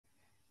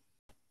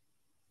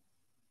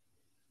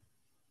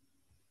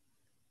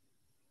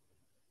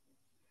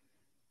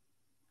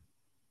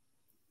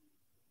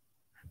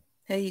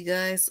Hey you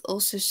guys,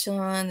 Osha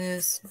Sean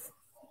is,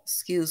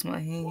 excuse my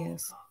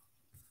hands.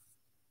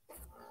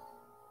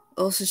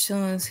 Osha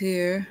Sean's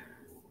here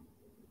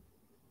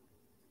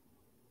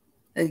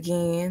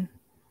again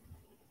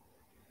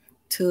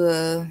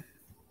to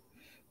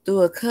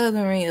do a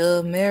coloring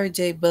of Mary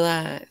J.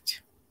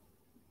 Blige.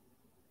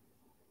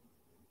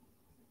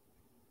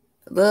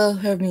 Love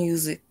her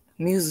music.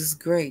 Music's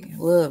great.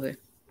 Love it.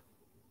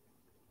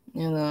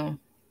 You know,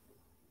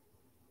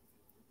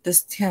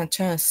 just kind of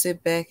trying to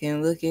sit back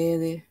and look at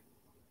it,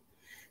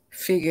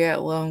 figure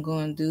out what I'm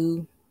going to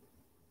do,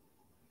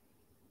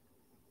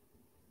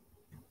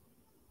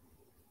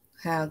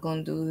 how I'm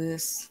going to do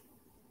this,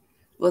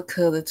 what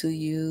color to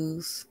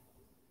use.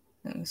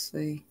 Let me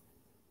see.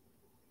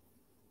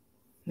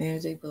 Mary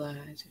J.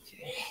 Blige.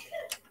 Okay.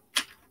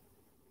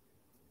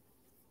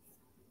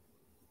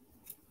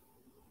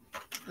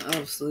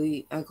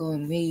 Obviously, I'm going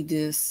to need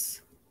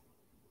this.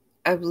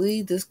 I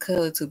believe this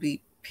color to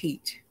be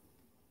peach.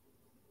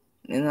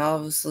 And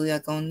obviously, I'm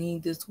going to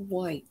need this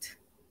white.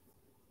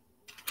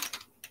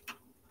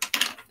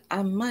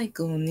 I might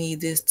gonna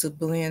need this to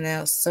blend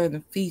out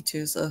certain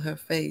features of her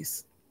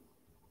face.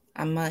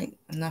 I might,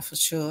 I'm not for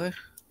sure.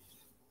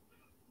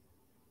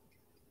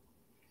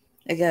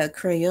 I got a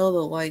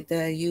Crayola white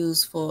that I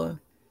use for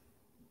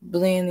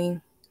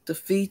blending the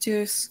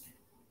features.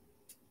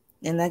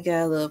 And I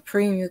got a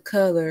premium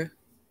color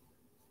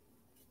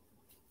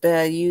that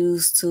I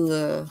use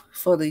to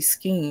for the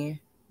skin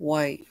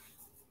white.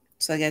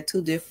 So I got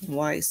two different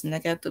whites, and I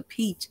got the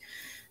peach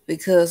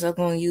because I'm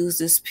gonna use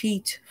this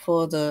peach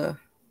for the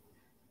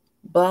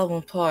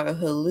bottom part of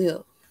her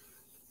lip.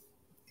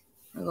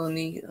 I'm gonna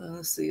need,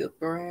 let's see, a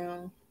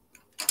brown.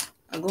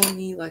 I'm gonna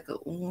need like an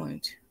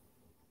orange,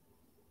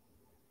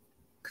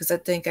 because I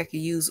think I could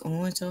use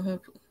orange on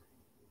her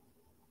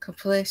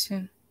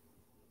complexion.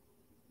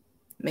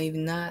 Maybe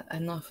not.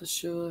 I'm not for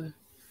sure.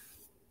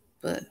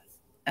 But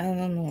I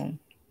don't know.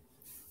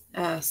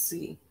 I'll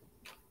see.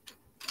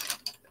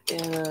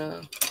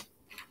 And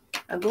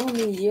I'm gonna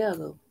need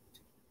yellow.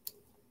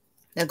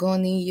 I'm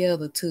gonna need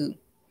yellow too.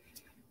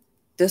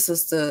 This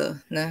is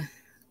the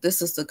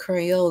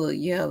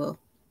Crayola yellow.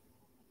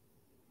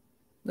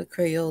 The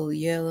Crayola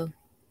yellow.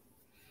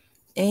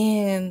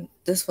 And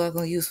this is what I'm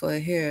gonna use for her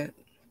hair.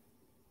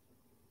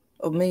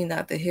 Or maybe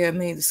not the hair,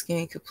 maybe the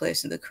skin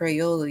complexion. The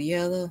Crayola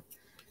yellow.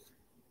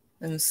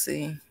 Let me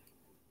see.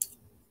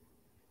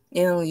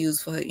 And I'm gonna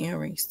use for her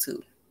earrings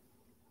too.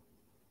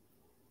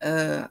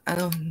 I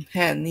don't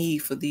have need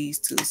for these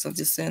two, so I'm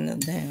just setting them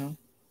down.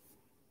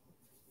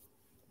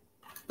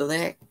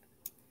 Black.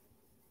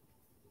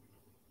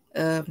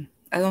 I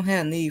don't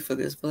have a need for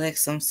this black,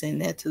 so I'm setting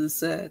that to the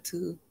side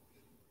too.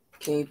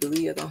 Can't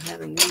believe I don't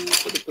have a need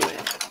for the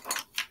black.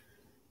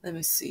 Let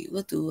me see.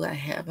 What do I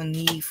have a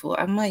need for?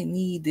 I might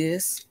need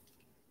this.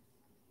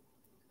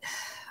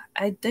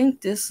 I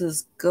think this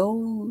is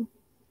gold,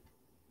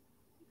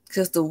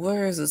 because the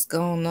words is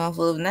gone off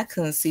of it, and I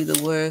couldn't see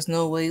the words.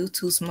 No way. It was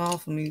too small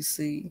for me to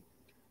see.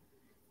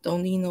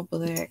 Don't need no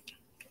black.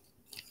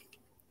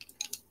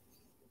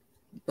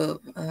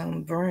 But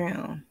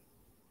brown.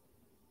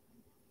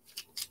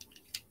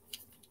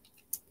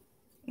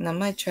 And I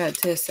might try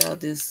to test out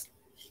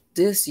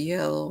this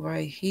yellow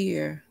right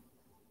here.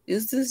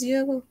 Is this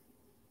yellow?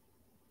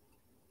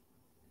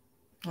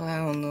 I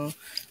don't know.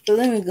 But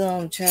let me go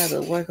and try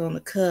to work on the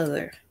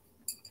color.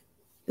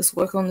 Let's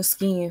work on the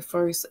skin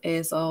first,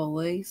 as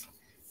always.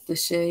 The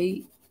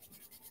shade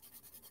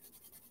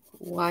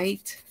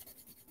white.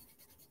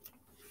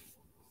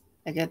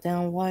 I got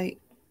down white.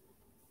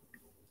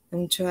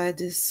 Let me try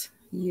this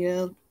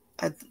yellow.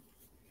 I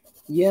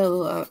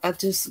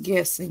just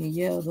guessing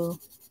yellow.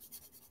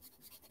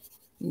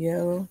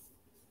 Yellow.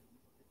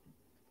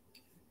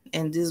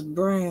 And this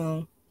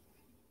brown.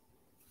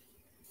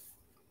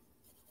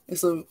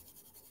 It's a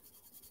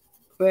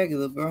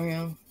regular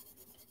brown.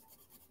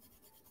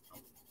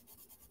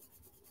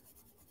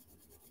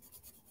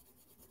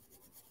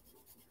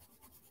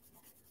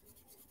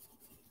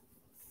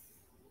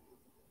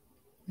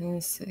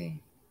 Let's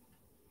see.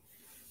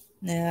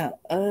 Now,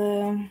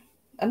 I'm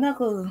not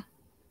gonna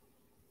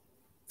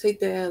take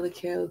that out of the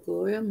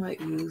category. I might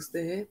use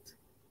that.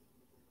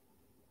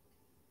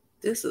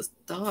 This is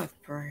dark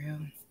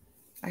brown.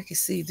 I can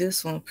see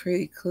this one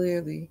pretty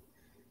clearly.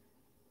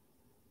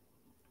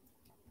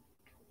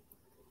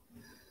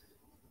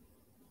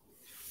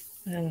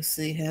 Let me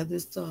see how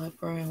this dark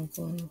brown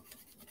goes.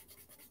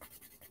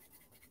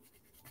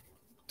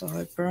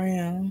 Dark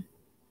brown.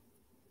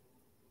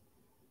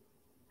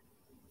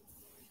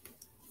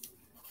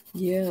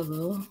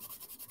 Yellow.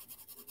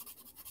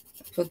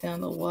 Put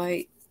down the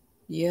white.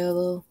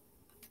 Yellow.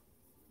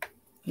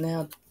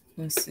 Now,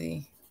 let's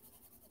see.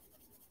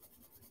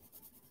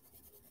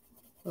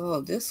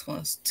 Oh, this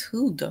one's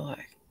too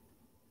dark.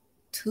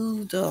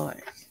 Too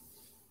dark.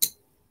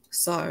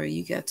 Sorry,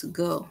 you got to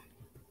go.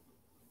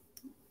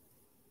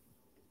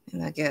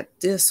 And I got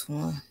this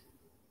one.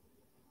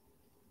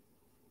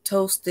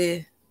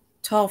 Toasted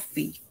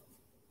toffee.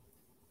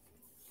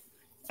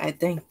 I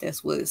think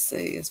that's what it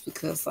says,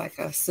 because like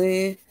I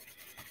said,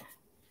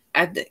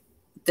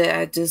 that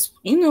I just,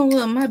 you know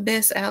what, my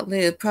best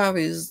outlet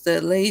probably is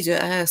that laser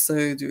eye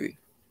surgery,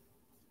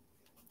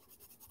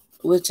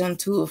 which I'm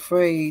too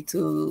afraid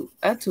to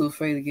get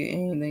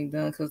anything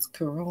done because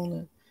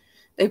Corona.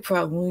 They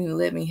probably won't even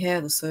let me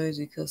have the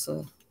surgery because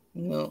of,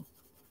 you know,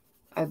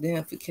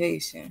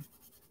 identification.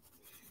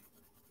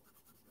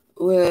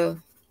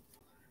 Well,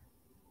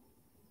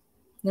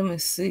 let me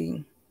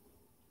see.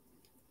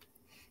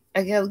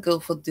 I gotta go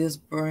for this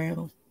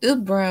brown. This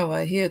brown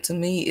right here to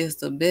me is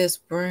the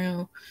best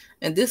brown,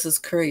 and this is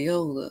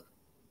Crayola.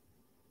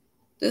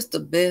 This the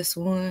best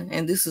one,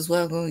 and this is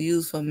what I'm gonna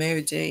use for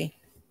Mary J.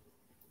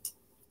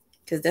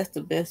 Cause that's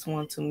the best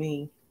one to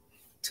me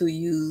to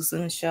use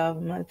and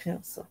sharpen my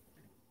pencil.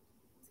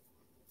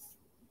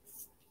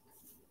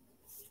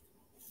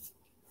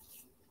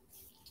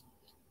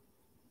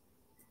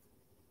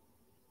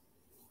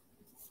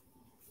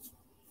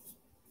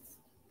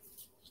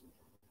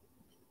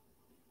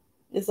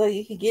 It's like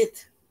you could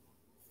get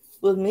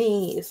with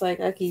me. It's like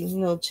I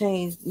can,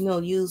 change,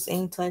 use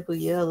any type of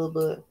yellow,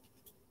 but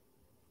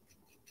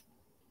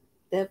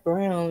that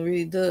brown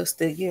really does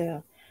stick.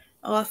 Yeah.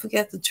 Oh, I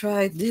forgot to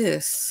try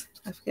this.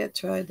 I forgot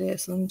to try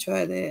that. So let me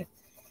try that.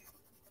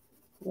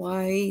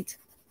 White,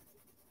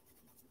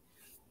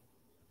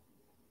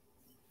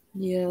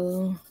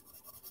 yellow.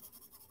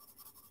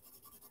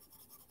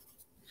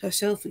 I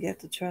sure forgot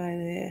to try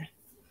that.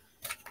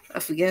 I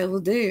forgot it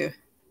was there.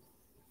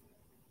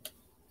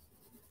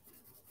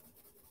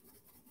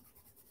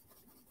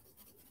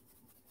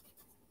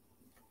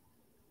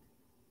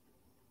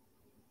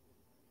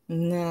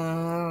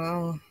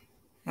 No,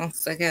 I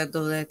gotta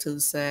throw that to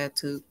the side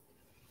too.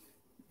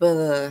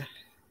 But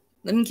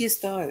let me get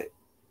started.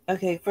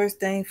 Okay, first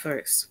thing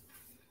first.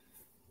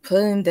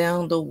 Putting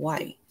down the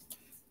white.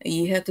 And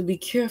you have to be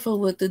careful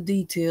with the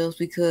details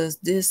because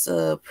this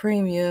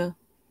premium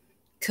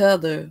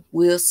color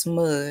will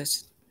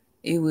smudge.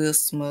 It will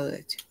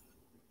smudge.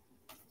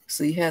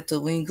 So you have to,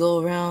 when you go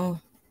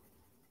around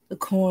the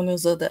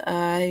corners of the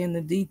eye and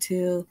the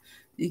detail,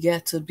 you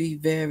got to be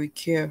very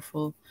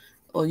careful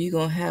or you're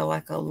going to have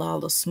like a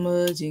lot of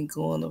smudging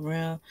going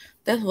around.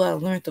 That's what I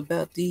learned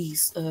about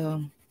these,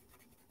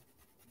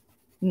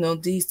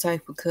 these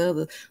type of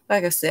colors.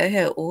 Like I said, I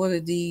had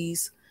ordered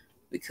these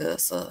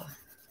because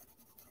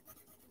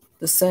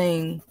the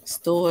same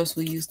stores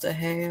we used to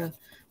have,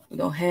 we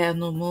don't have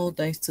no more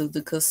thanks to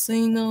the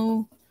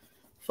casino.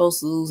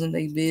 Folks losing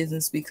their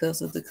business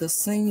because of the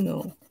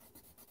casino.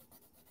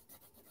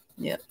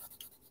 Yep.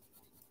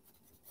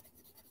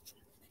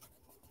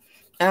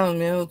 I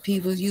remember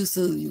people used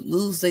to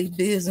lose their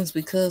business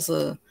because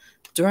of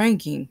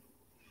drinking.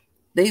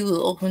 They would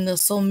open up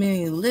so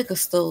many liquor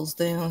stores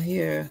down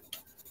here.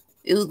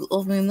 It was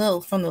opening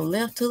up from the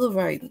left to the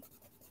right.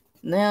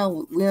 Now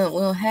we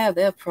don't have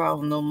that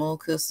problem no more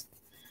because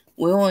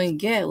we only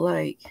get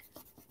like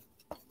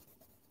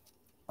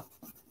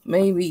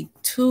maybe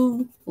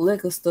 2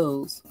 liquor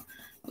stores.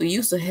 We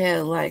used to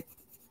have like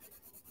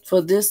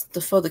for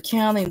the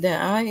county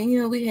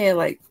that we had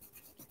like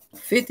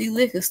 50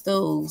 liquor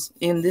stores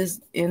in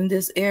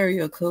this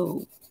area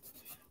code,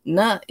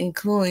 not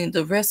including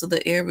the rest of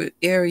the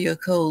area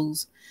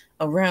codes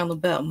around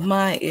about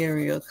my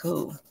area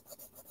code,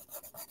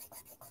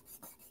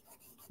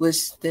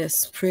 which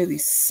that's pretty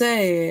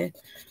sad.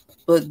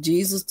 But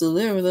Jesus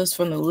delivered us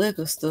from the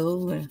liquor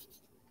store, and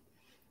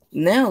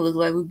now it looks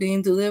like we're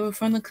being delivered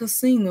from the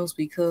casinos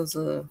because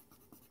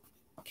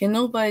can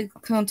nobody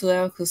come to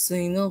our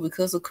casino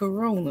because of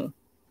Corona,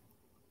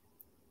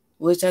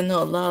 which I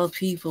know a lot of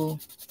people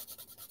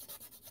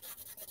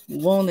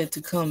wanted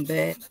to come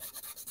back,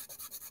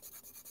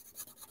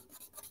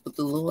 but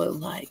the Lord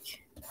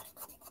like,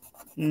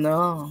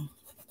 no.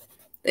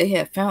 They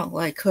had found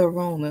like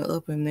Corona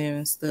up in there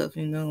and stuff,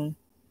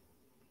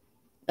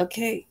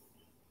 Okay,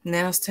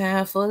 now it's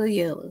time for the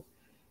yellow.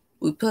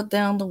 We put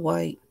down the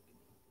white.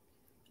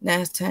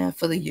 Now it's time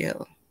for the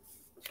yellow.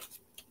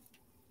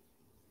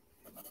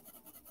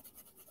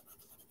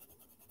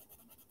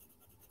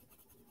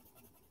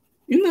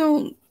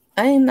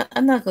 I'm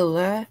not gonna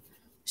lie.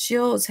 She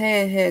always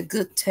had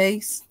good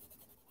taste,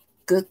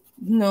 good,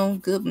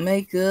 good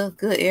makeup,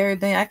 good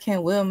everything. I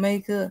can't wear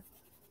makeup.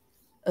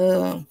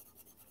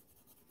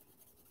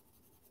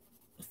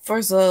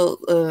 First of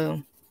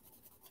all,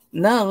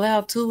 not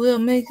allowed to wear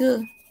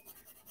makeup,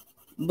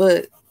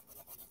 but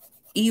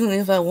even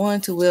if I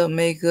wanted to wear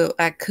makeup,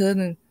 I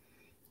couldn't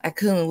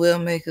wear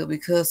makeup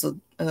because of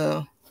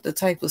the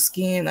type of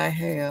skin I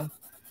have.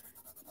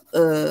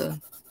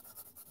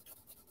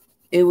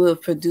 It will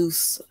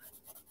produce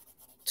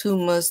too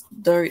much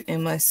dirt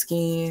in my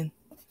skin.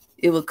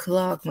 It would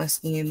clog my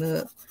skin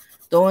up.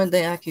 The only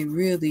thing I could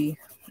really,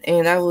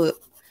 and I would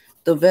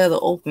develop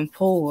open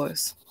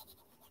pores.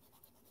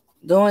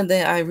 The only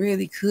thing I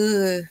really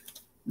could,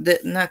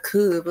 but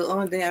the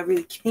only thing I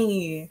really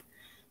can,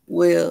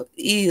 well,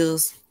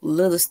 is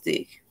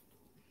lipstick.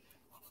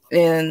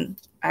 And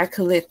I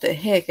collect the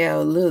heck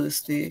out of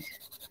lipstick.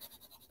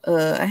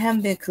 I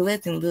haven't been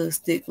collecting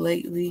lipstick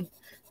lately.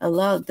 A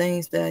lot of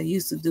things that I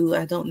used to do,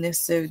 I don't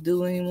necessarily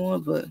do anymore,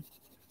 but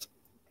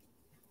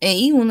And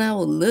even when I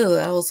was little,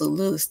 I was a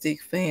Little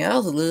Stick fan. I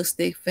was a Little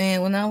Stick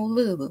fan when I was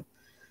little.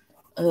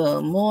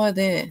 More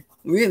than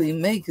really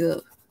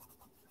makeup.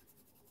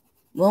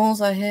 Long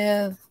as I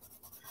have,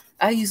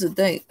 I used to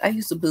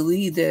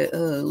believe that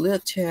Lil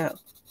Child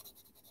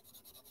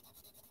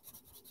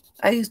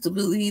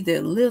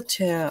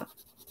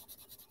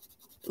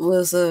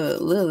was a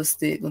Little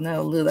Stick when I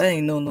was little. I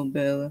ain't know no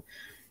better.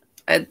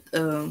 I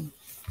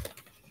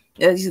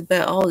used to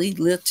buy all these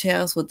Lil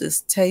Childs with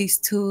this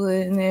taste to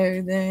it and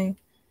everything.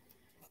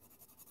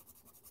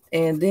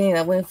 And then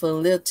I went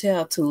from Lil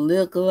Child to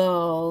Lil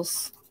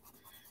Gloss.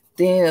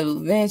 Then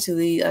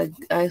eventually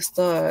I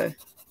started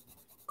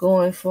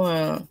going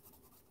from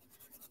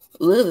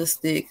Little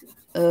Stick.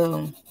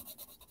 My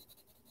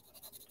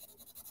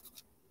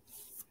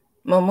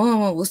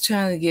mama was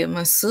trying to get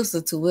my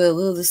sister to wear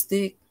Little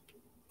Stick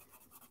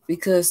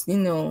because, we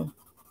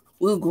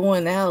were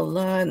going out a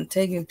lot and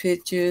taking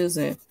pictures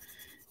and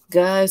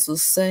guys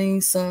was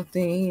saying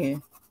something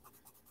and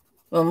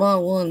my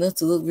mom wanted us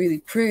to look really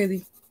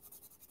pretty.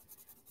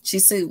 She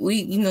said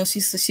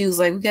she was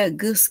like, we got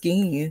good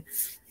skin.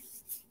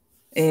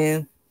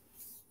 And,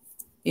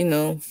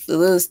 the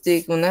Little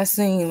Stick, when I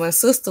seen my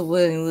sister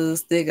wearing Little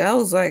Stick, I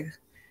was like,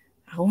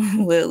 I want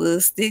to wear Little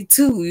Stick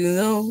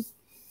too.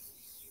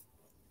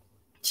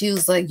 She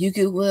was like, you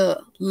could wear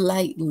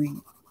lightly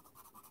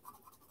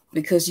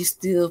because you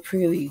still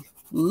pretty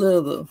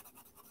little,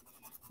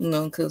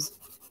 because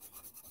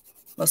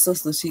my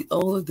sister, she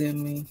older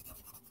than me.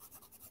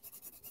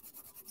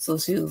 So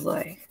she was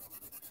like,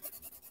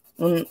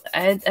 when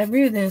I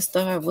really didn't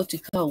start what you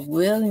call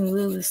wearing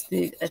Little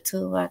Stick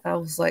until like I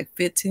was like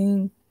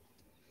 15.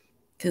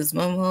 Cause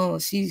my mom,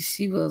 she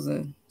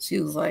wasn't, she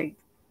was like,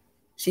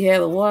 she had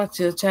to watch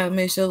her, trying to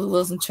make sure we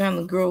wasn't trying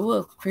to grow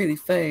up pretty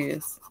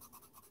fast.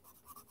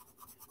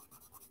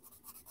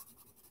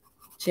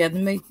 She had to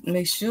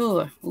make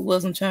sure we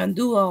wasn't trying to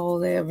do all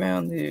that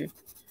around here.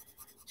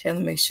 She had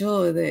to make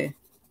sure that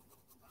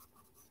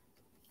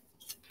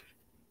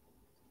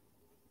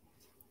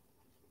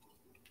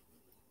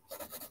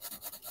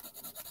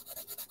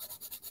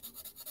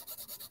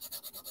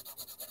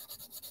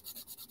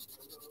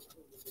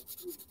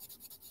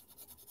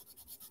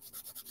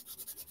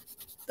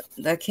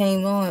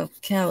came on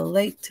kind of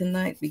late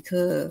tonight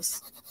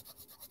because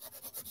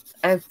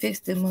I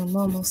fixed my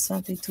mama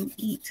something to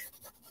eat.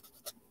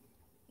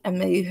 I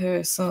made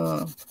her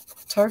some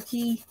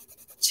turkey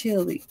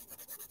chili.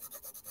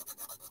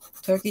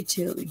 Turkey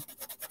chili.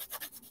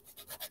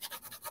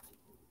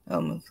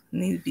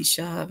 Need to be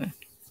shaving.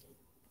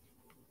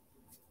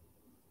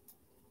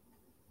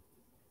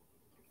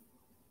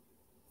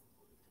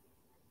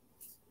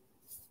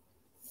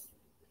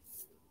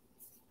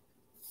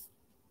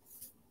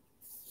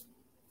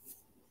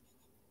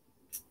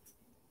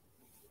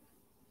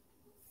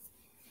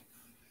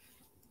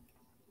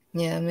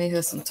 Yeah, I made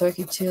her some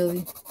turkey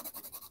chili.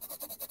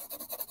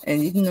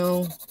 And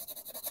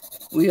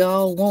we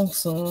all want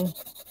some.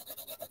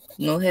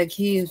 How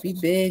kids be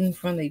begging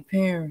from their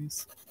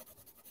parents.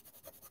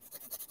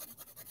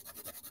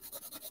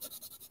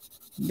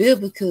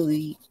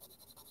 Biblically,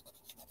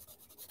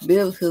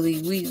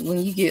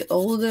 when you get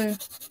older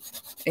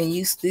and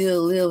you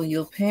still live with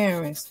your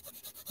parents,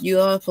 you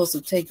are supposed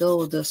to take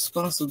over the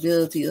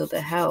responsibility of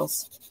the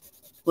house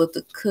with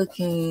the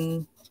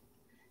cooking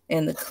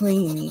and the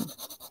cleaning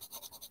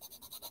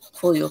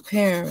for your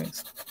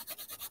parents.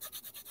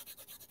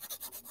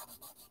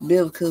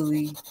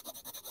 Biblically.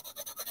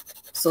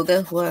 So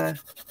that's why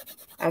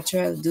I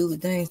try to do the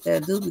things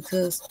that I do,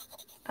 because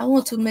I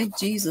want to make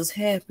Jesus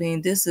happy,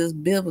 and this is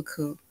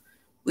biblical.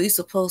 We're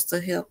supposed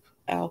to help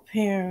our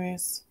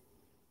parents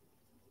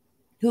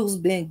who's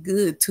been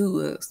good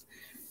to us.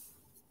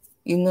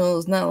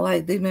 It's not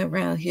like they've been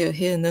around here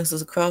hitting us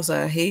across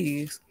our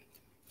heads.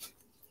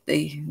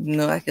 I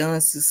can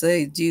honestly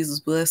say Jesus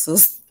bless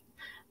us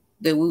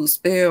that we were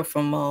spared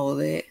from all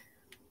that.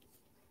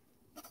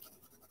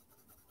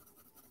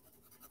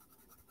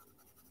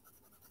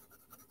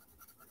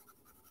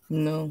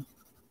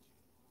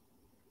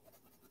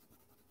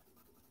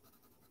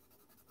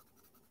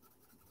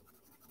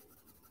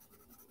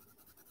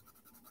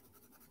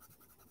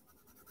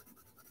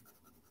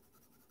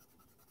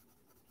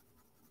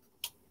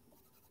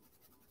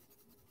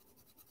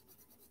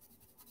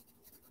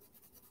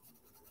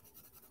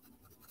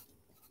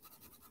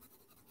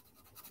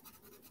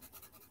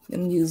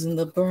 I'm using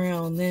the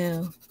brown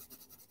now.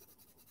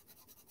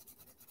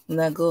 When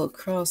I go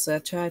across, I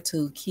try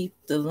to keep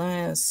the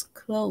lines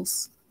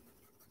close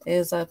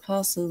as I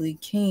possibly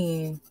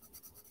can.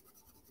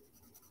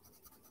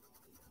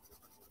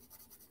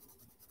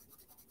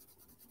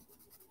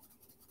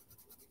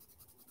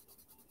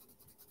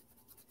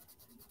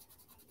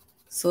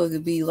 So it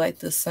could be like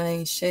the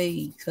same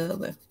shade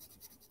color.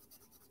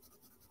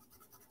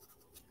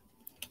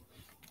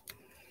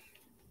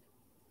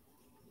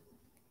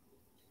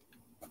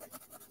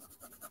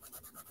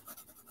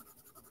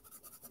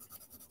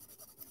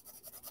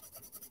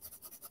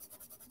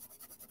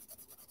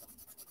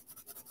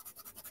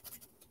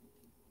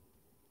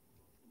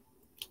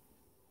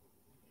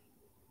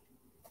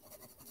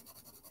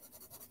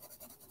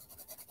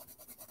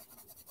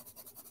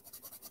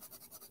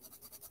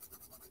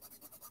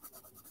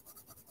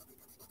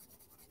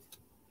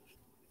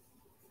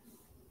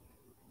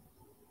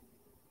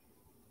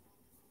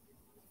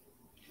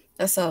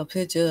 I saw a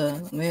picture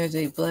of Mary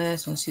J.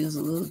 Blige when she was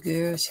a little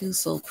girl. She was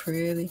so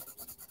pretty.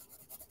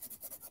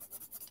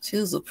 She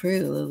was a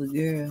pretty little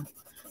girl.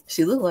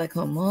 She looked like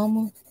her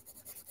mama.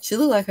 She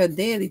looked like her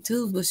daddy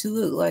too, but she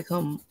looked like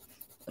her.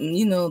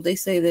 You know, they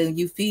say that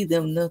you feed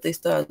them enough, they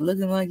start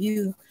looking like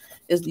you.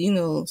 It's, you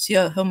know,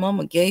 her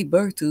mama gave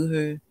birth to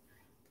her.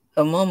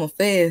 Her mama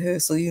fed her,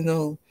 so you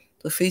know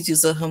the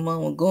features of her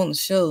mama going to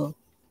show.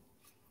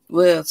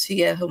 Well, she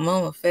got her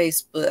mama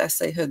face, but I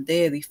say her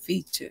daddy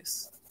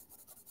features.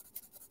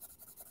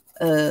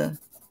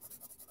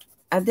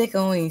 I think I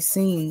only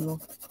seen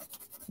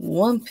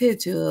one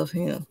picture of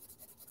him.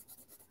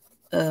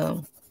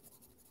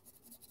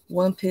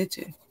 One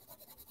picture.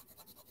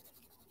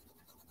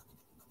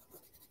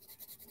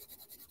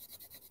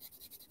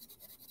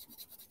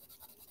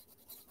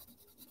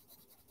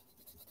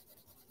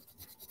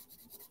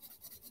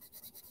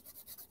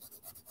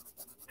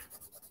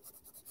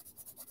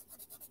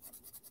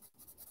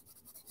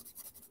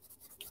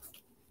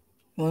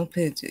 One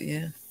picture,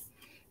 yeah.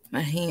 My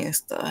hand's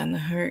starting to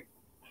hurt.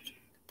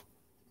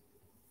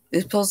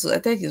 It's supposed to, I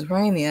think it's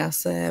raining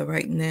outside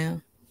right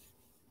now.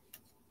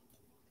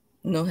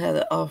 You know how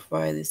the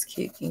arthritis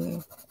kick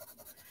in.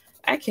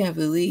 I can't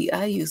believe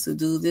I used to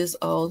do this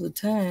all the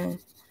time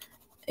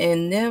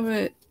and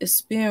never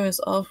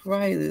experienced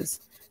arthritis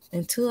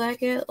until I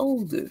got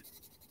older.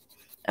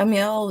 I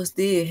mean, I always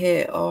did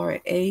have RA,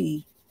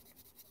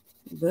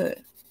 but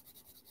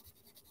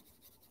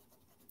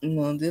you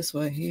know, this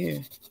right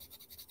here,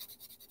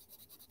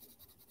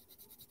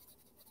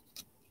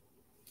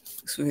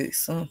 it's really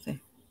something.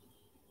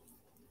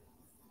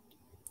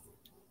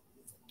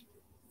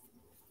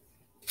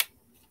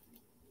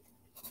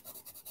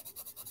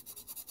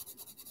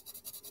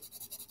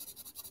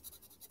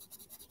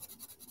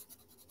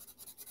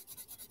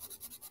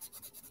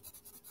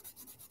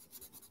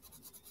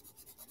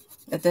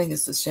 I think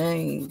it's a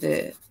shame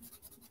that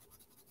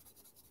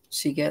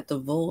she got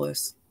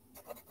divorced.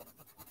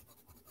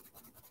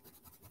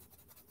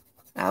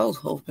 I was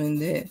hoping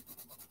that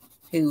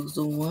he was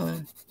the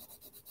one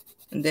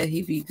and that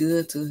he'd be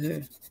good to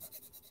her.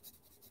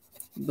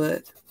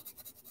 But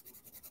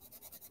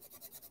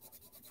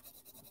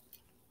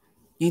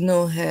you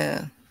know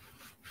how,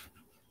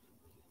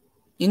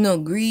 you know,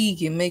 greed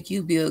can make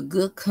you be a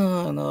good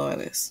con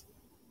artist.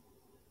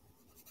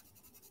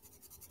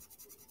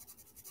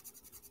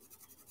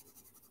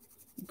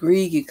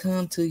 Greed can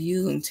come to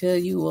you and tell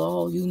you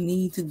all you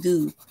need to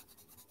do.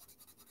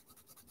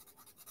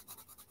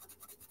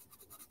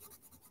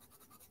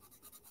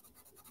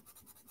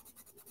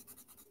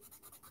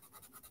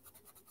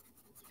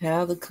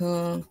 How to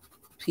con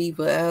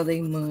people out of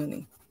their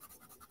money.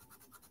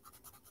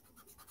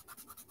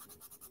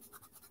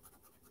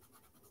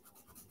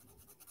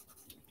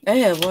 I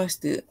had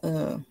watched it.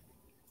 It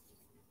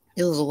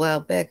was a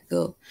while back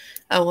ago.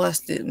 I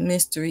watched it,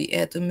 Mystery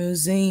at the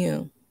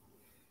Museum,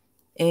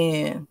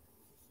 and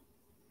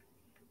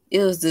it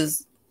was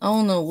this. I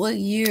don't know what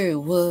year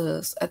it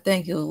was. I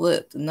think it was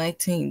what, the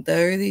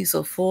 1930s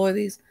or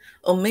 40s,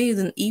 or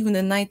maybe even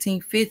the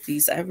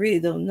 1950s. I really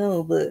don't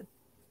know, but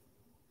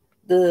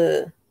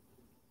the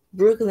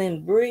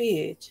Brooklyn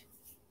Bridge.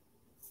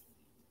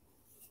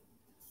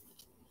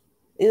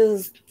 It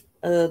was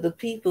the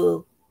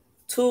people,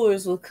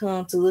 tourists would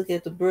come to look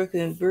at the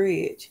Brooklyn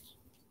Bridge.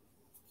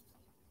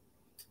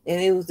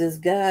 And it was this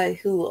guy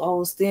who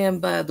always stand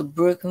by the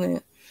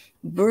Brooklyn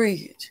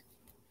Bridge.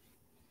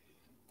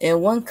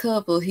 And one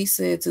couple, he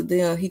said to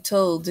them, he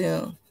told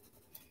them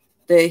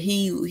that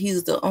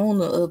he's the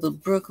owner of the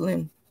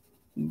Brooklyn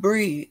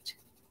Bridge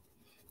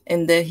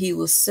and that he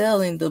was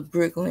selling the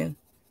Brooklyn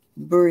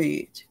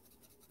Bridge.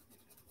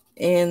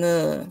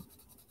 And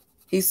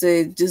he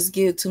said, just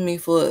give it to me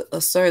for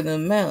a certain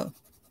amount.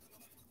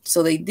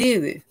 So they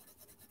did it.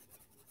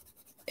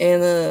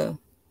 And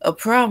a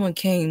problem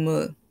came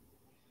up.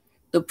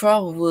 The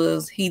problem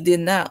was he did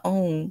not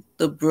own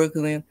the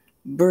Brooklyn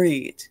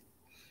Bridge.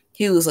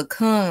 He was a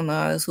con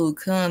artist who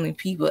was conning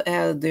people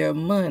out of their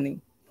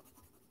money.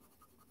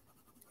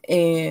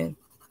 And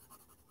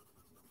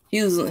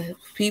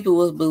people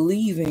was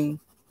believing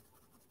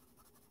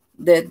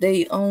that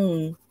they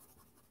owned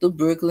the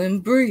Brooklyn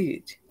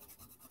Bridge.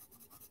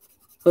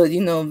 But,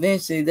 you know,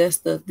 eventually that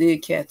stuff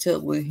did catch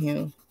up with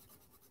him.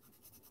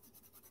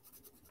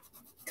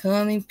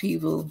 Conning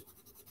people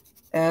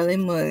out of their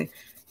money.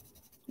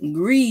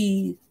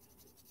 Greed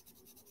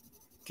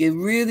can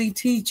really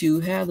teach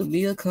you how to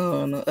be a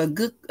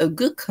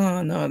good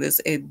con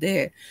artist at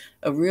that.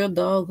 A real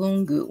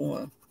doggone good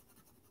one.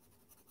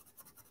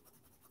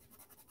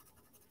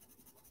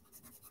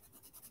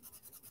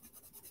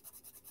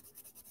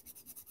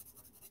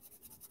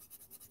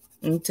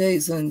 Let me tell you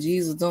something,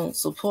 Jesus don't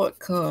support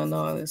con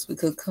artists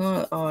because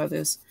con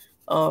artists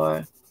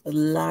are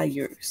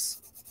liars.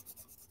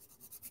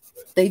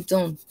 They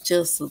don't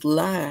just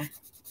lie,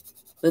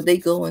 but they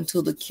go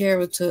into the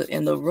character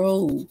and the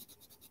role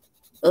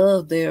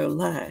of their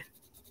lie.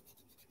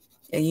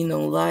 And you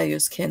know,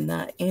 liars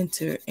cannot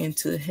enter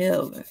into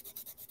heaven.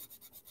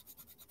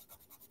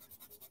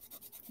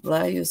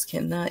 Liars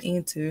cannot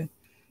enter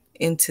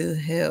into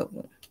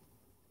heaven.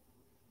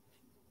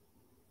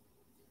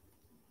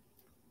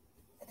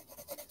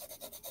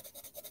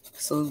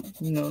 So,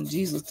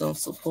 Jesus don't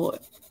support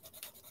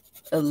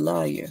a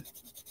liar,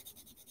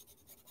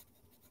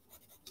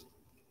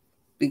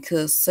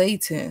 because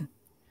Satan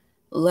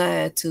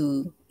lied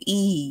to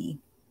Eve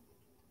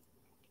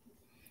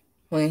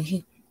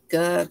when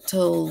God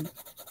told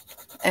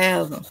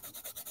Adam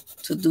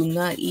to do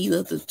not eat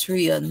of the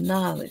tree of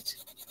knowledge,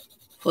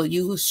 for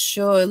you will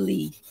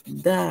surely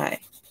die.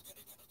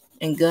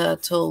 And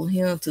God told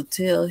him to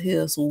tell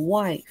his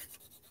wife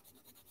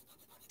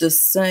the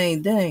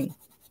same thing.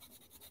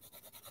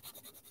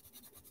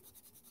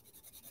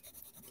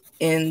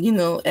 And,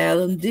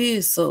 Adam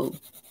did so.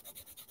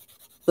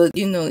 But,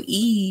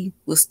 Eve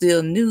was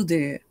still new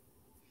there.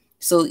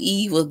 So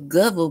Eve was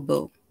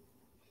gullible.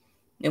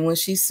 And when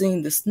she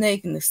seen the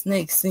snake and the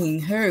snake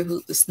seen her,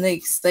 the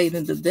snake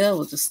Satan, the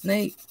devil, the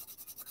snake,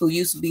 who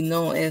used to be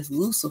known as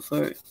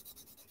Lucifer,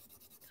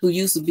 who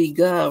used to be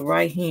God's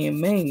right-hand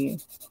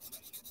man,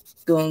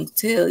 going to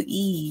tell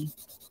Eve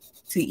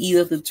to eat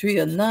of the tree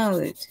of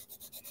knowledge.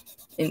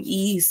 And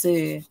Eve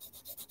said,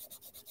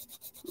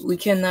 we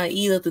cannot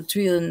eat of the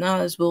tree of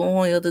knowledge, but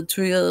only of the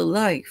tree of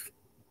life.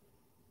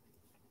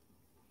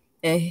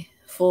 And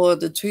for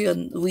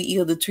we eat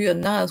of the tree of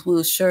knowledge, we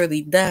will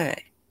surely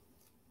die.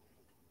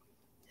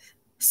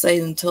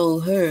 Satan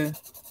told her,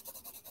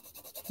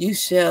 you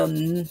shall,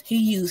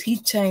 he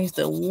changed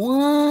the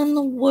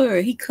one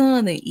word. He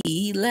conned to Eve,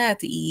 he lied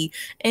to Eve,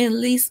 and at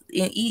least,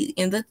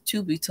 and let the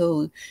truth be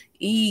told,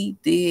 Eve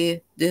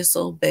did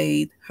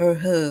disobey her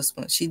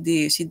husband. She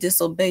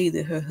disobeyed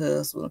her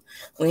husband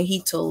when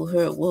he told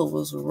her what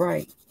was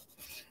right.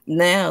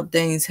 Now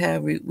things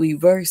have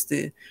reversed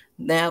it.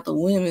 Now the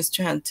women's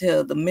trying to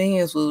tell the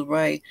man's was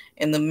right,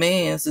 and the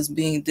man's is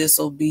being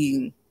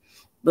disobedient.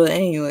 But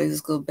anyway,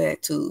 let's go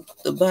back to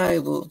the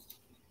Bible.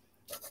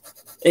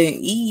 And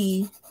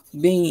Eve,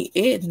 being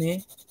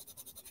ignorant,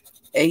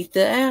 ate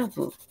the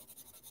apple.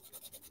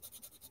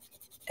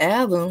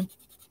 Adam,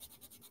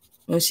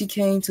 when she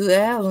came to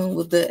Adam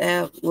with the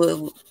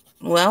apple,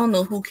 well, I don't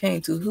know who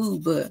came to who,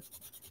 but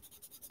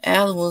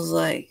Adam was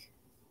like,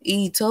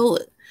 Eve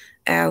told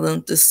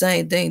Adam the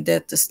same thing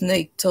that the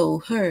snake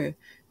told her,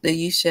 that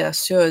you shall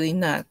surely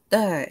not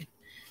die.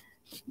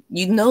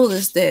 You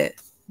notice that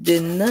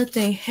did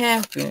nothing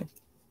happen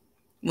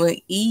when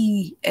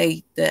Eve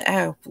ate the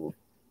apple.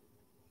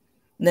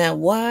 Now,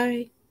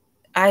 why?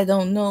 I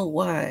don't know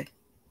why.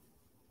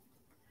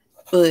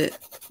 But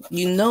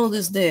you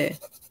notice that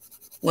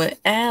when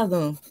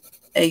Adam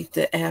ate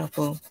the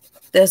apple,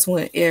 that's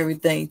when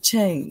everything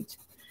changed.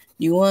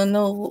 You want to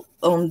know?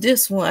 On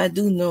this one, I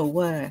do know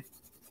why.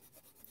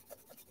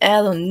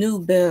 Adam knew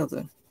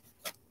better.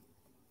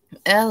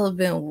 Adam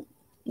been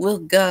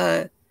with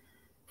God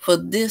for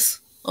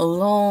this a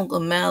long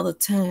amount of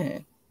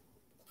time.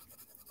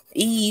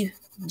 Eve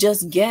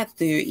just got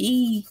there.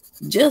 She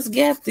just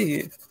got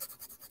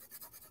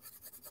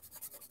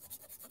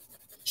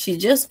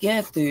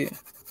there.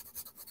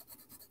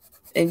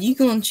 And you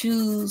gonna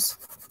choose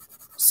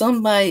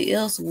somebody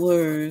else's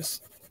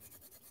words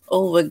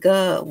over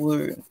God's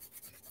word.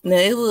 Now,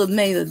 it would have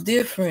made a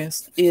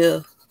difference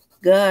if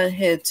God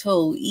had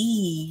told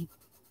Eve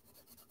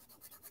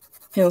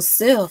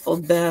himself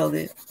about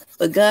it,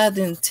 but God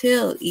didn't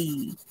tell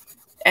Eve.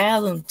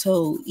 Adam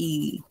told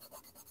Eve.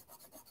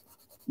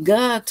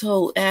 God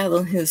told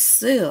Adam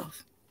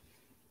himself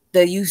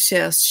that you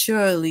shall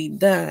surely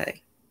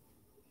die.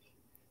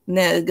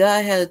 Now, if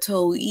God had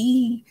told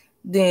Eve,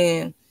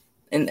 then,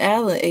 and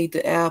Adam ate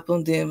the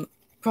apple, then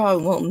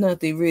probably won't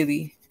nothing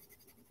really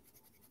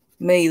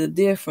made a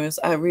difference.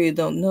 I really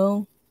don't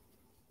know.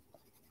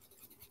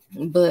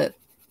 But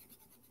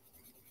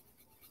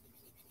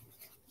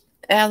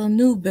Adam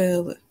knew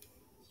better.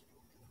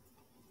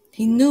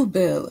 He knew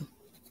better.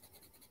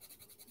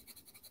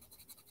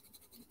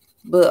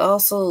 But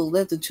also,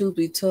 let the truth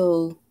be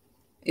told,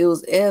 it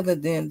was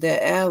evident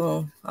that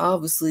Adam,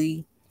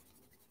 obviously,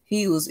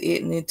 he was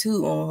ignorant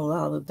too on a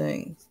lot of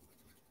things.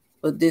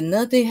 But did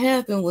nothing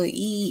happen when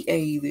Eve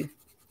ate it?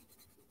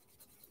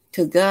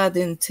 Because God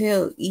didn't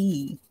tell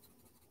Eve.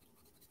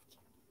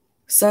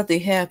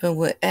 Something happened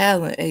when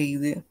Adam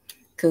ate it,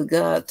 because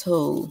God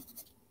told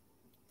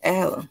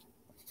Adam.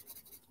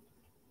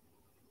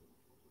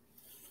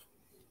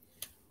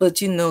 But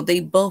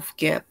they both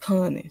got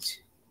punished.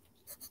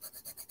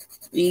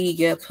 Eve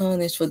got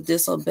punished for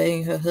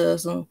disobeying her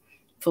husband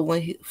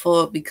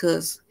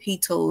because he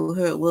told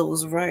her what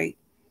was right.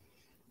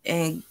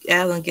 And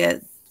Adam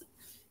got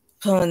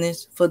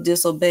punished for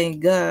disobeying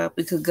God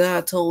because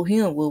God told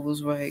him what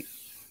was right.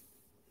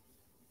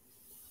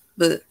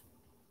 But,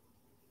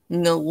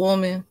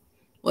 woman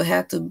will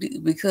have to be,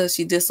 because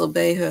she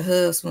disobeyed her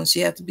husband, she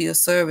had to be a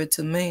servant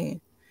to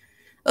man.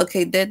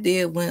 Okay, that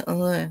did went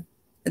on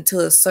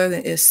until a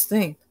certain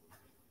extent.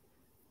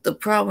 The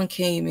problem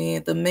came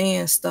in,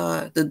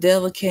 the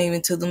devil came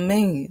into the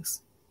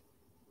man's.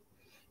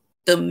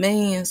 The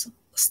man's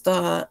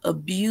start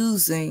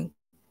abusing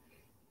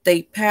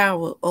their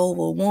power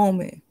over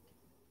woman.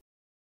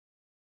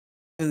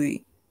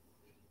 Really.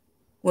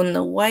 when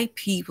the white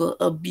people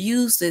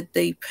abused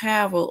their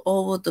power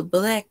over the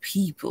black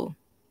people.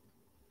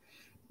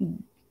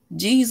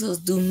 Jesus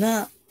do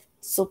not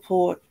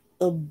support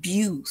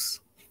abuse.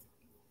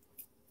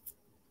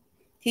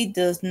 He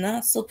does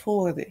not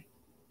support it.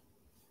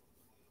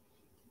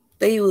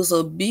 They was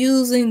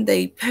abusing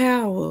their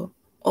power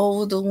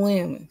over the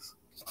women.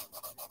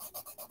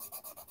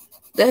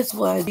 That's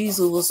why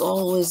Jesus was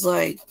always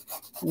like,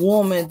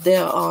 woman,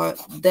 thou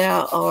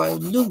art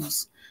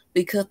loose.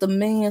 Because the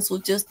mans were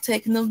just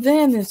taking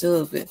advantage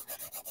of it.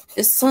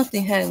 It's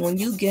something happening when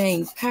you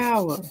gain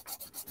power.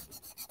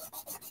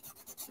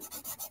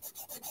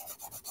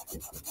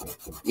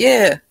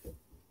 Yeah.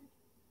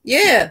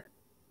 Yeah.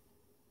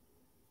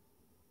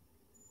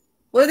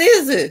 What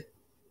is it?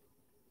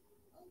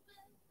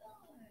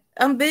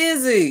 I'm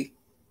busy.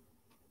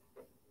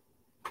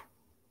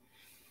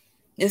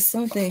 It's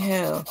something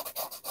how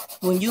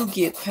when you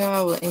get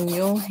power in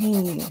your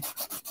hand,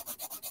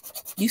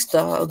 you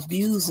start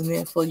abusing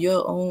it for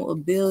your own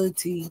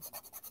ability,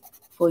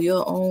 for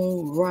your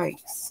own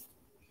rights.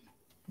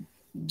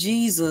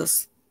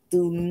 Jesus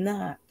do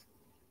not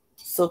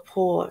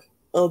support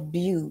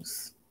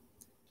abuse.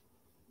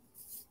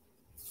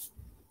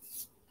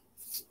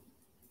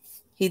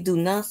 He do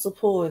not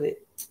support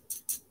it.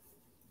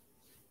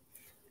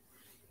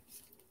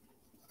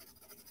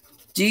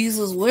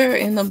 Jesus, where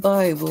in the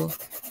Bible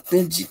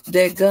did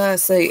that God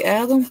say,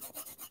 Adam,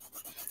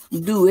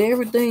 do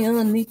everything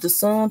underneath the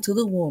sun to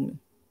the woman?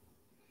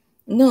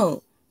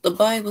 No, the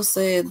Bible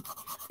said,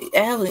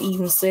 Adam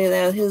even said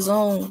out of his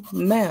own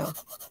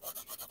mouth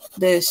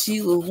that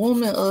she was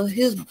woman of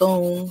his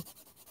bone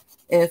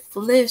and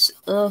flesh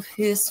of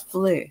his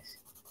flesh.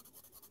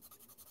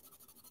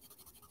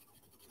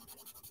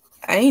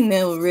 I ain't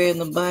never read in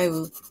the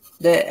Bible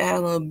that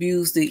Adam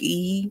abused the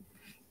Eve.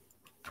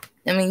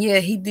 I mean, yeah,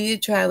 he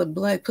did try to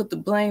put the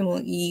blame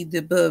on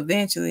Eve, but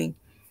eventually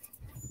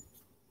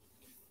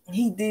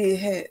he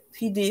did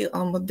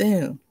humble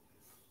down.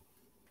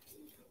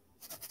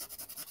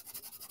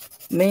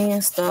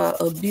 Man start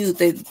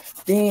abusing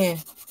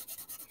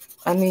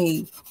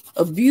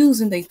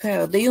abusing their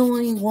power. They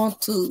only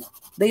want to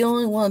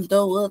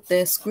throw up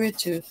that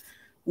scripture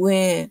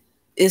when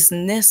it's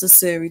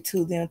necessary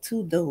to them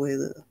to throw it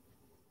up.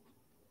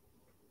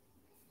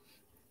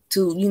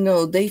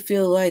 They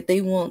feel like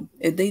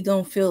if they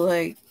don't feel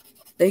like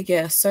they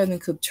got certain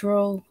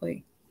control,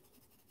 like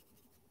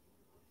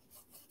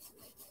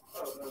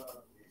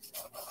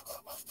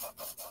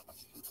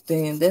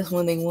then that's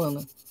when they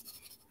want to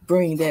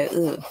bring that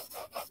up.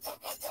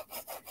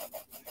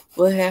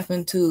 What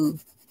happened to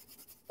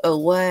a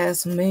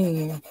wise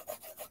man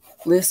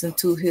listen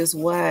to his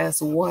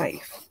wise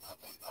wife?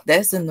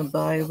 That's in the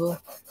Bible,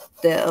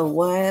 that a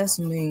wise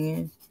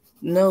man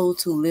know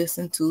to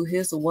listen to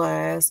his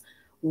wise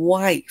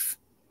wife,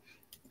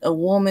 a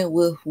woman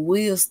with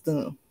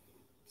wisdom.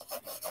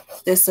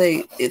 They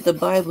say, the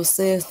Bible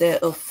says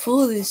that a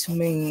foolish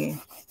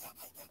man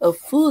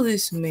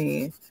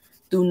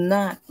do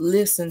not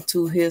listen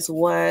to his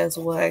wise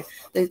wife.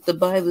 The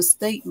Bible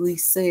stately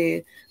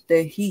said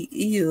that he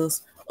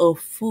is a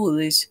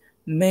foolish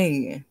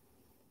man.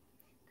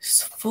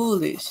 It's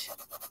foolish.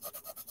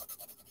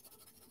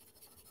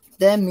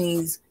 That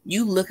means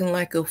you looking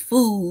like a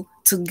fool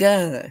to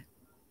God.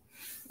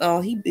 Oh,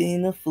 he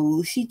being a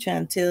fool. She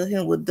trying to tell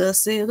him what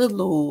thus said the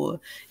Lord,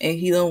 and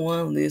he don't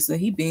want to listen.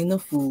 He being a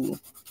fool.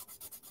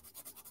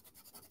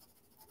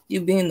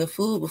 You being a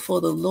fool before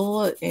the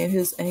Lord and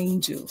his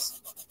angels.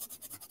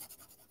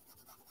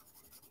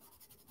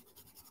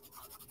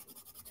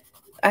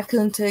 I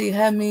couldn't tell you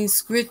how many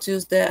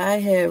scriptures that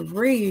I have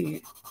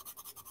read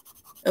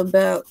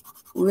about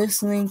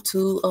listening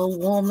to a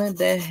woman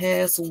that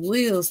has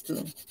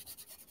wisdom,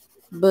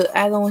 but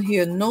I don't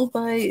hear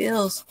nobody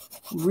else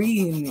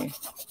reading it.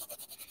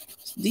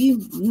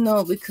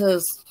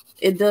 Because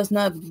it does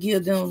not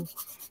give them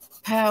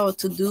power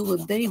to do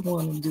what they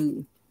want to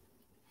do.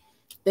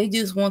 They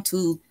just want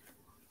to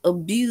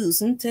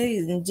abuse and tell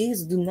you, and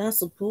Jesus do not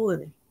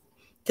support it.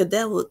 Because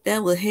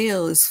that what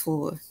hell is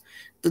for.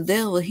 The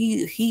devil,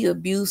 he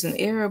abusing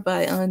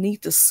everybody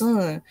underneath the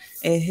sun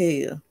in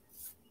hell.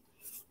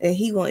 And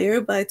he want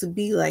everybody to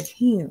be like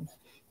him.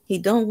 He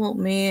don't want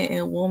man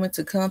and woman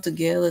to come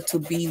together to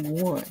be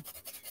one.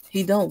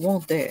 He don't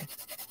want that.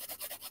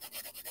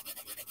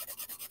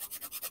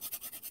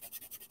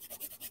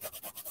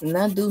 And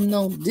I do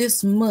know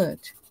this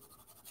much.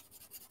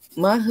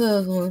 My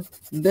husband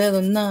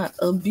better not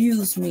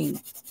abuse me,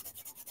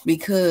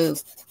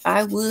 because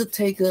I will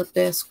take up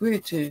that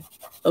scripture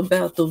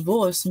about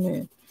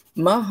divorcement.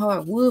 My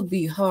heart will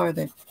be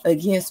hardened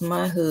against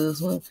my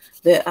husband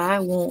that I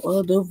want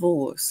a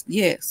divorce.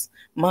 Yes,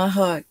 my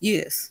heart,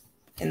 yes.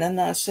 And I'm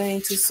not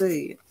ashamed to say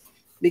it,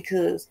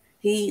 because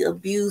he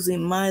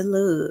abusing my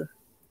love.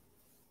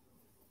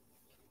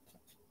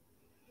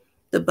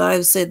 The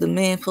Bible said the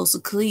man supposed to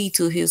cleave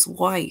to his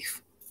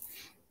wife.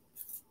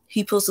 He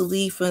supposed to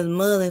leave from the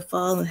mother and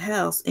father's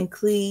house and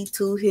cleave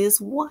to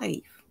his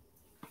wife.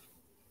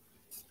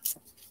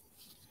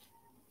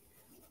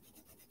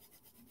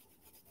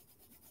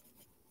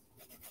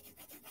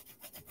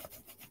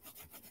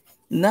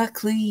 not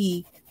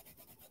cleave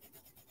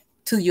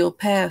to your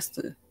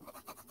pastor,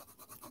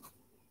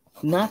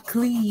 not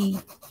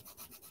cleave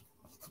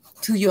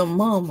to your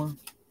mama,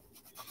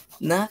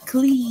 not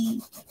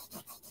cleave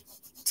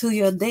to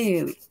your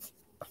daddy,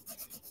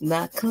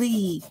 not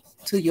cleave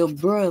to your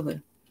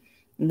brother,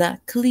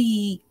 not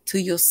cleave to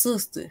your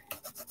sister.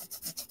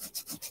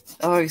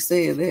 I already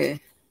said that,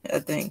 I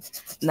think.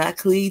 Not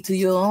cleave to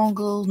your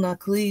uncles, not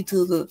cleave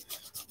to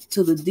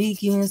the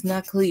deacons,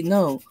 not cleave.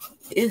 No,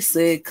 it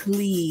said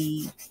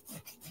cleave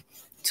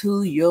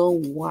to your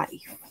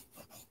wife.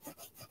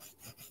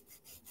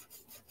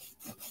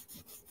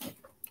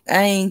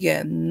 I ain't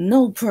got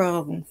no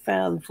problem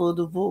filing for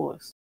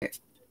divorce.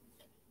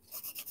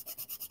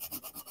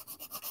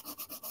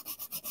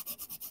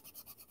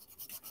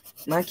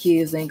 My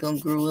kids ain't gonna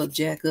grow up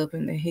jack up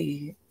in the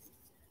head.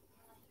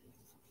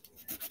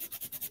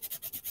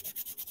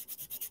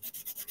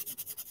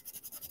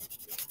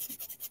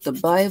 The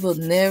Bible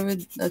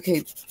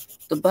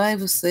the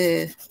Bible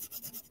said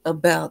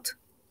about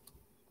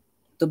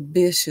the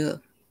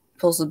bishop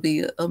supposed to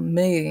be a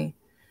man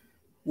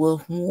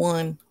with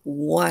one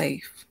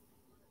wife,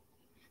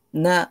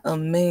 not a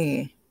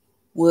man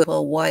with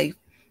a wife,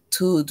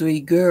 2 or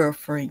 3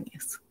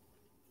 girlfriends.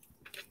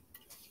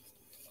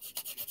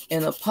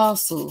 An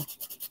apostle,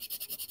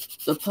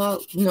 the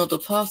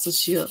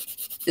apostleship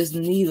is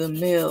neither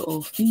male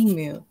or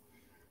female.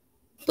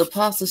 The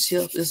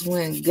apostleship is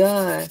when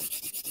God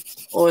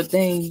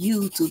ordained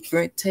you to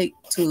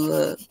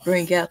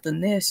bring out the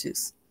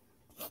nations,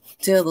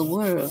 tell the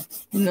world,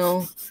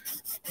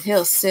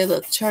 help set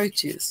up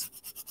churches.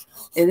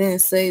 It didn't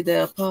say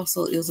that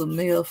apostle is a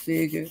male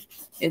figure.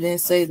 It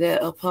didn't say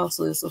that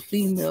apostle is a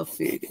female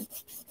figure.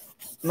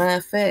 Matter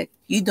of fact,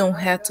 you don't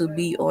have to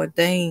be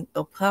ordained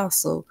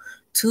apostle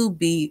to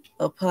be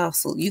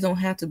apostle. You don't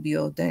have to be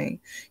ordained.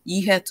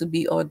 You have to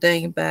be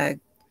ordained by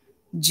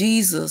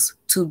Jesus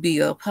to be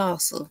an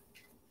apostle.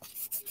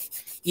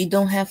 You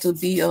don't have to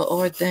be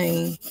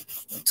ordained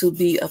to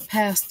be a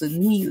pastor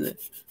neither.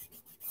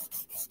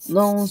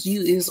 Long as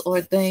you is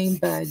ordained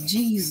by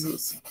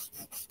Jesus,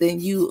 then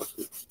you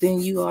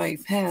are a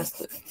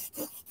pastor.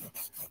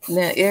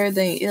 Now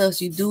everything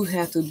else you do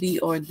have to be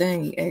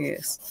ordained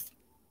as.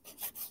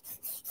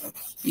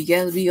 You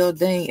got to be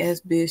ordained as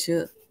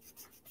bishop,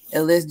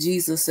 unless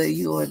Jesus say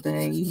you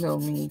ordained. You know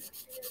me.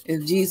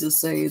 If Jesus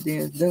say it, then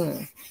it's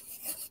done.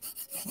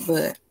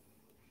 But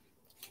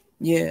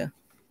yeah.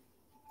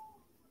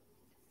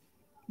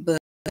 But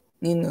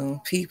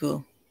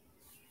people,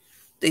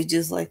 they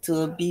just like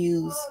to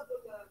abuse.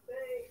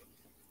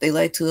 They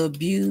like to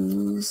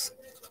abuse.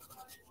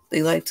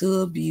 They like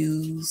to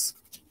abuse.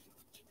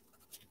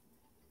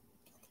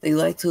 They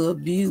like to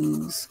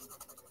abuse.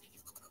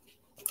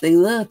 They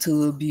love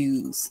to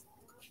abuse.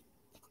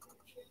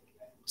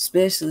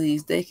 Especially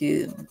if they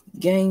can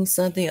gain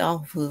something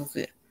off of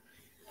it.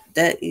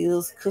 That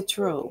is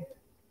control.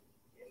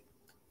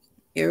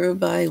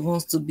 Everybody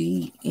wants to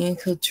be in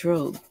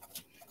control.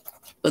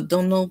 But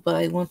don't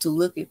nobody want to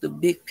look at the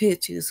big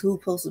pictures. Who's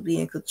supposed to be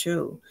in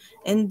control?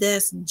 And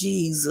that's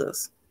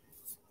Jesus.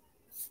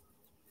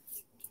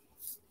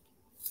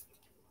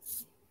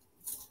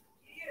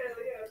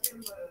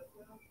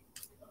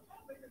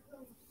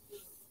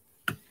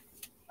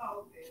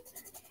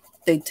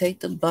 They take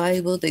the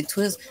Bible, they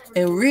twist,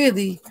 and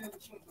really,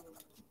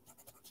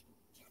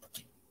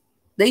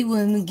 they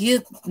wouldn't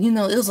get,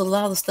 it was a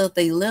lot of stuff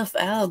they left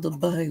out of the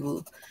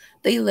Bible.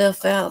 They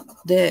left out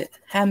that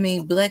how many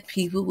black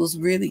people was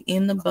really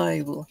in the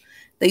Bible.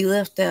 They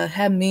left out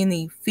how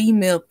many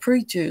female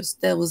preachers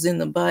that was in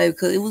the Bible,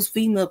 because it was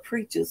female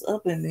preachers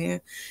up in there.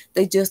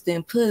 They just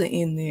didn't put it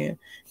in there.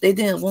 They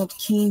didn't want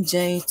King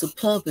James to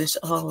publish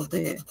all of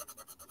that.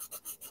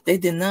 They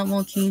did not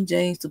want King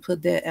James to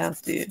put that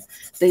out there.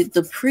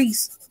 The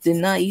priests did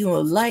not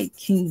even like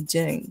King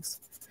James.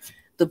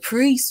 The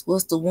priest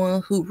was the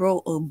one who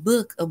wrote a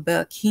book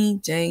about King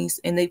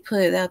James, and they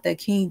put it out that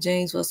King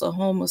James was a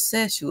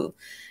homosexual.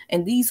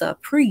 And these are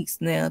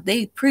priests now.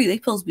 They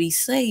supposed to be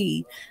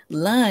saved,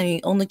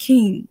 lying on the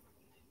king.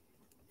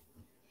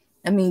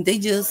 I mean, they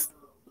just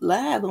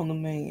lied on the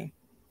man.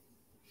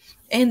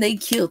 And they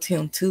killed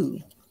him too.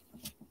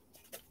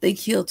 They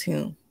killed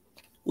him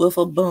with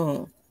a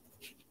bomb.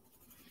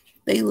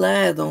 They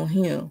lied on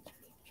him.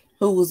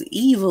 Who was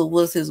evil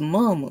was his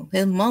mama.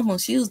 His mama,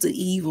 she was the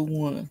evil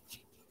one.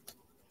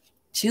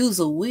 She was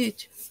a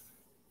witch.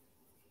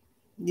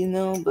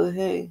 But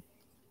hey,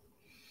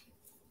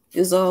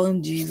 it's all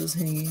in Jesus'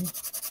 hand.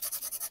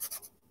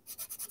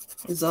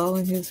 It's all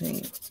in his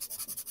hand.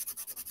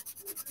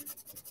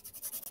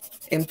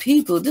 And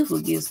people, this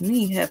what gets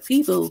me, how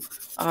people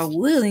are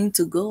willing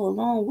to go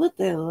along with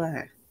that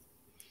lie,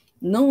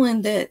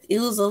 knowing that it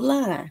was a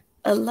lie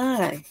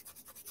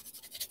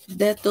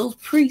that those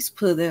priests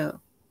put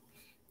out.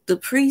 The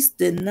priests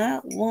did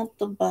not want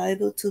the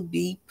Bible to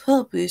be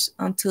published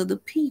unto the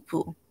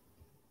people.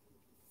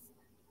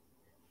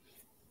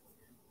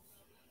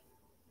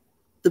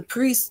 The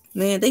priests,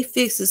 man, they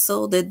fixed it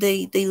so that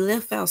they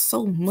left out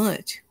so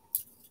much.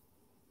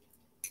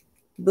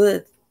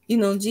 But,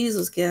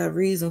 Jesus got a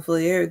reason for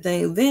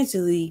everything.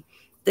 Eventually,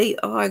 they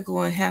are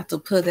going to have to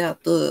put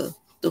out the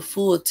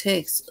full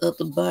text of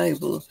the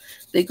Bible.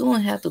 They're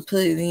going to have to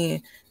put it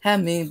in how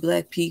many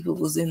black people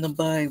was in the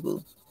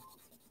Bible.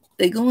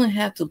 They're going to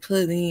have to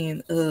put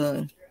in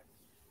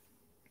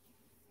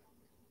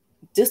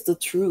just the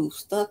truth.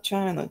 Stop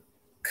trying to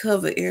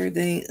cover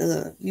everything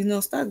up.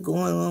 Stop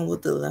going on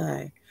with the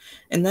lie.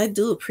 And I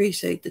do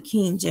appreciate the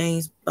King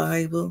James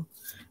Bible.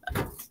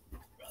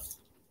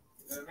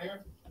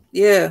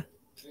 Yeah.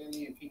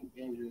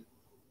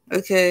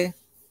 Okay.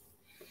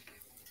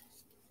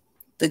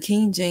 The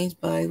King James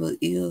Bible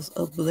is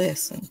a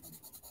blessing.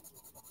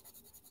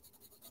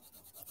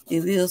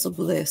 It is a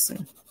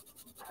blessing.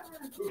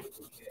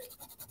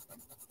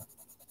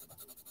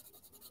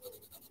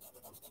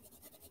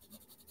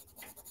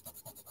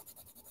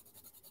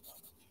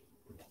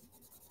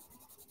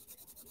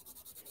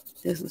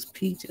 This is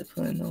Peach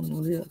putting on the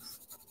lips.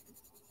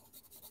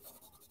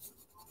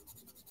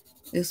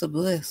 It's a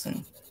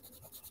blessing.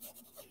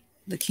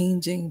 The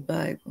King James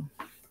Bible.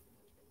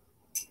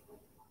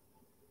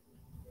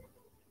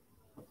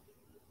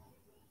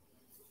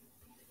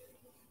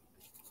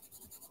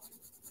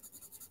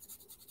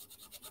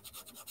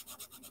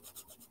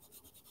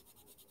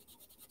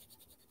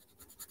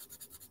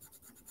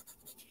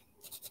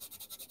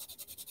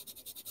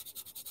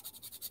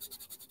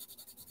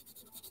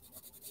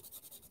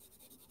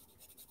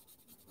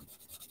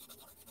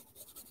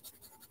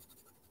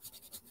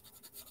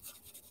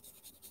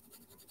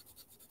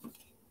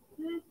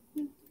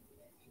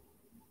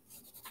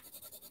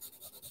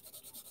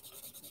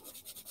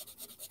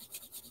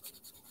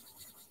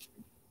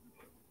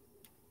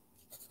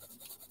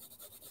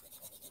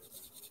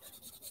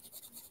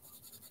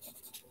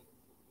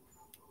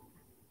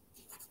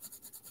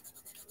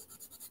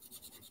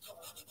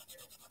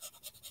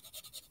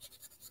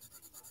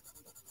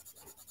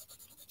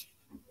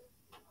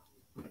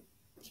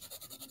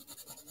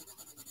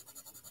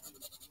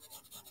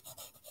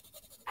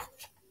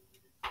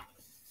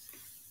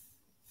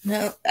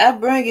 Now, I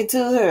bring it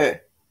to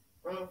her.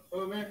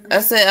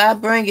 I said I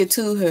bring it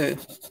to her.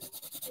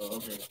 Oh,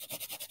 okay.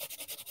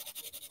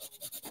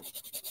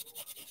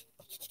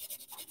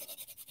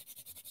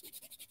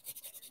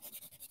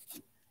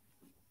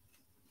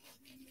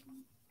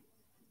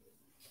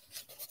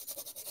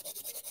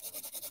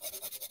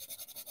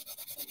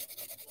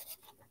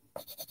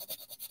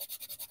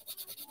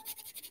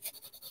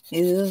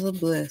 It is a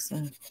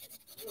blessing.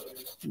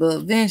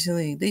 But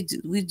eventually,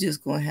 we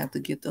just going to have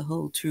to get the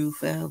whole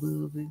truth out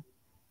of it.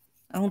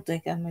 I don't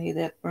think I made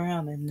that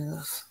brown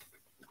enough.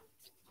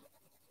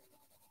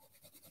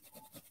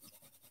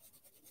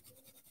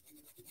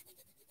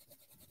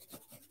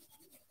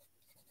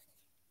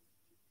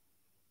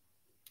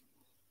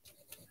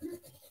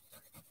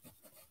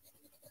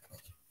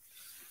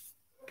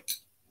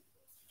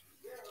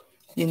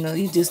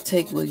 You just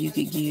take what you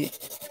could get.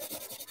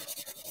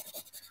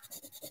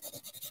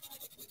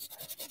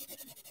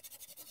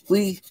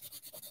 We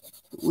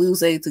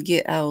was able to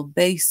get our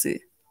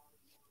basic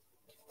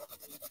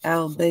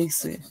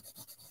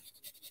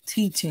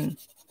teaching,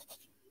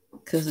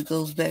 because it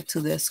goes back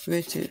to that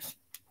scripture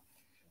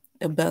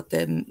about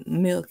that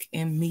milk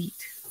and meat.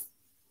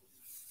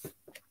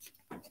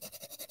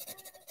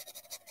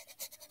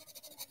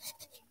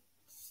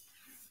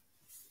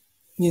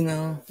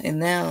 And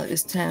now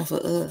it's time for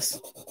us.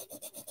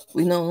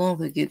 We no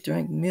longer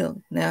drink milk.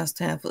 Now it's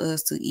time for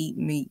us to eat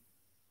meat.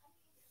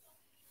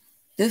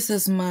 This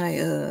is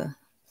my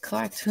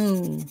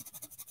cartoon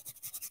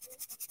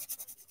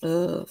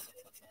of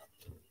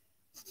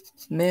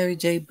Mary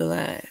J.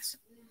 Blige.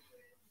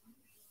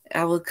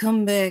 I will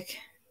come back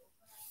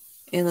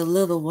in a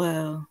little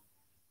while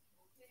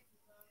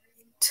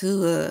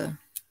to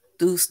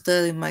do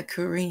study my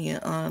Korean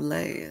on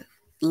live,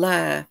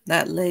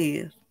 not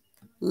live.